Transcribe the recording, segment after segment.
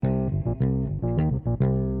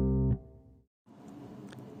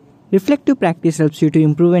Reflective practice helps you to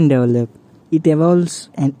improve and develop. It evolves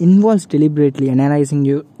and involves deliberately analyzing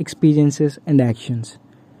your experiences and actions.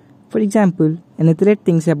 For example, an athlete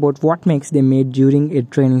thinks about what mistakes they made during a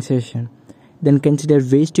training session, then consider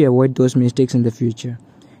ways to avoid those mistakes in the future.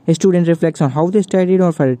 A student reflects on how they studied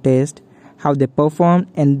or for a test, how they performed,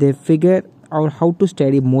 and they figure out how to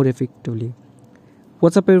study more effectively.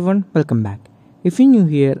 What's up, everyone? Welcome back. If you're new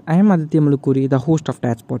here, I am Aditya Malukuri, the host of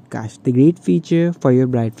TATS podcast, the great feature for your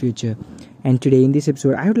bright future. And today in this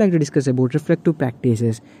episode, I would like to discuss about reflective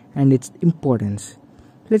practices and its importance.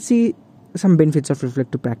 Let's see some benefits of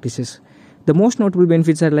reflective practices. The most notable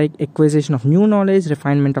benefits are like acquisition of new knowledge,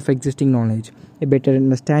 refinement of existing knowledge, a better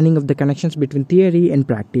understanding of the connections between theory and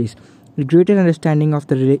practice, a greater understanding of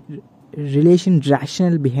the relation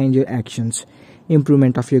rationale behind your actions,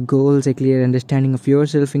 improvement of your goals, a clear understanding of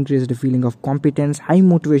yourself, increased feeling of competence, high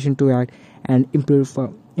motivation to act, and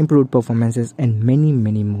improved performances, and many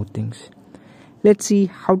more things. Let's see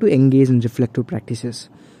how to engage in reflective practices.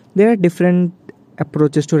 There are different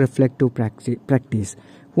approaches to reflective practice.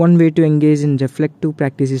 One way to engage in reflective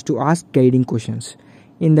practice is to ask guiding questions.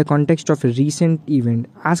 In the context of a recent event,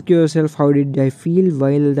 ask yourself, how did I feel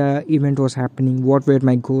while the event was happening? What were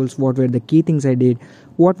my goals? What were the key things I did?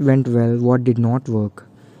 What went well? What did not work?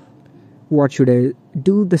 What should I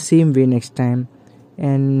do the same way next time?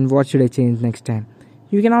 And what should I change next time?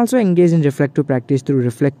 You can also engage in reflective practice through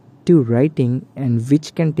reflective writing, and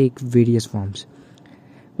which can take various forms.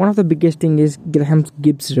 One of the biggest thing is Graham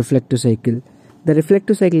Gibbs reflective cycle. The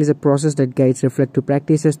reflective cycle is a process that guides reflective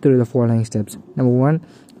practices through the following steps. Number 1,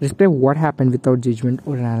 describe what happened without judgment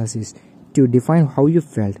or analysis. 2, define how you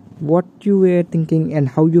felt, what you were thinking and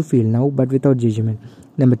how you feel now, but without judgment.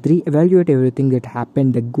 Number 3, evaluate everything that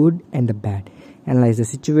happened, the good and the bad. Analyze the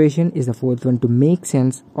situation is the 4th one, to make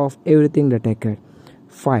sense of everything that occurred.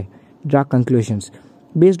 5, draw conclusions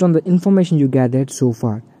based on the information you gathered so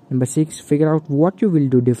far. Number 6, figure out what you will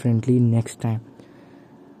do differently next time.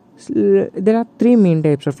 There are 3 main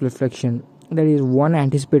types of reflection. That is 1,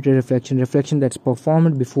 anticipatory reflection that's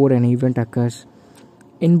performed before an event occurs.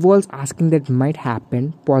 Involves asking that might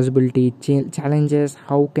happen, possibility, challenges,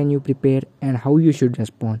 how can you prepare, and how you should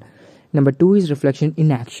respond. Number 2 is reflection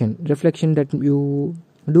in action. Reflection that you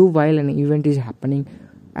do while an event is happening,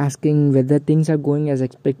 asking whether things are going as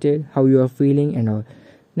expected, how you are feeling, and all.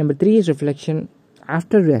 Number 3 is reflection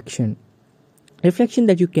after reaction. Reflection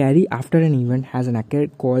that you carry after an event has an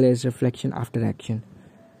accurate call as reflection after action.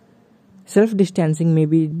 Self-distancing may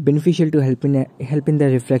be beneficial to help in the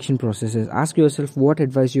reflection processes. Ask yourself what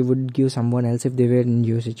advice you would give someone else if they were in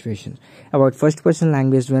your situation. About first-person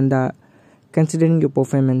language when considering your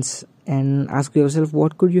performance, and ask yourself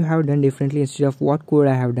what could you have done differently instead of what could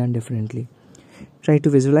I have done differently. Try to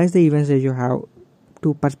visualize the events that you have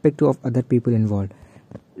to perspective of other people involved.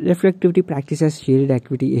 Reflectivity practice as shared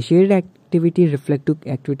activity. A shared activity, reflective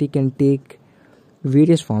activity, can take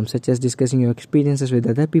various forms, such as discussing your experiences with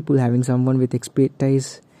other people, having someone with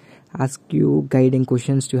expertise ask you guiding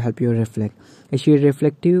questions to help you reflect. A shared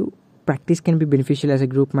reflective practice can be beneficial, as a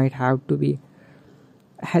group might have to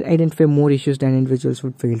identify more issues than individuals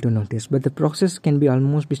would fail to notice, but the process can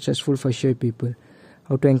almost be stressful for shared people.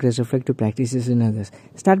 How to encourage reflective practices in others.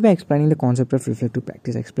 Start by explaining the concept of reflective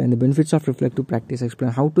practice. Explain the benefits of reflective practice.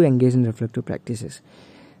 Explain how to engage in reflective practices.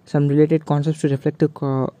 Some related concepts to reflective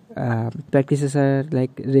practices are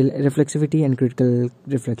like reflexivity and critical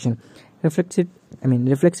reflection.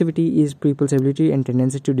 Reflexivity is people's ability and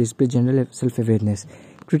tendency to display general self-awareness.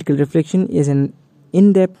 Critical reflection is an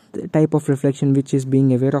in-depth type of reflection, which is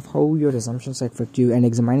being aware of how your assumptions affect you and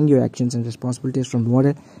examining your actions and responsibilities from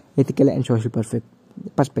moral, ethical, and social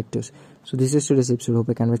perspectives. So this is today's episode. Hope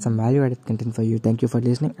I conveyed some value added content for you. Thank you for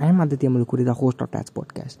listening. I am Aditya Malukuri, the host of TATS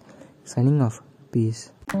podcast. Signing off.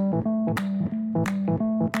 Peace.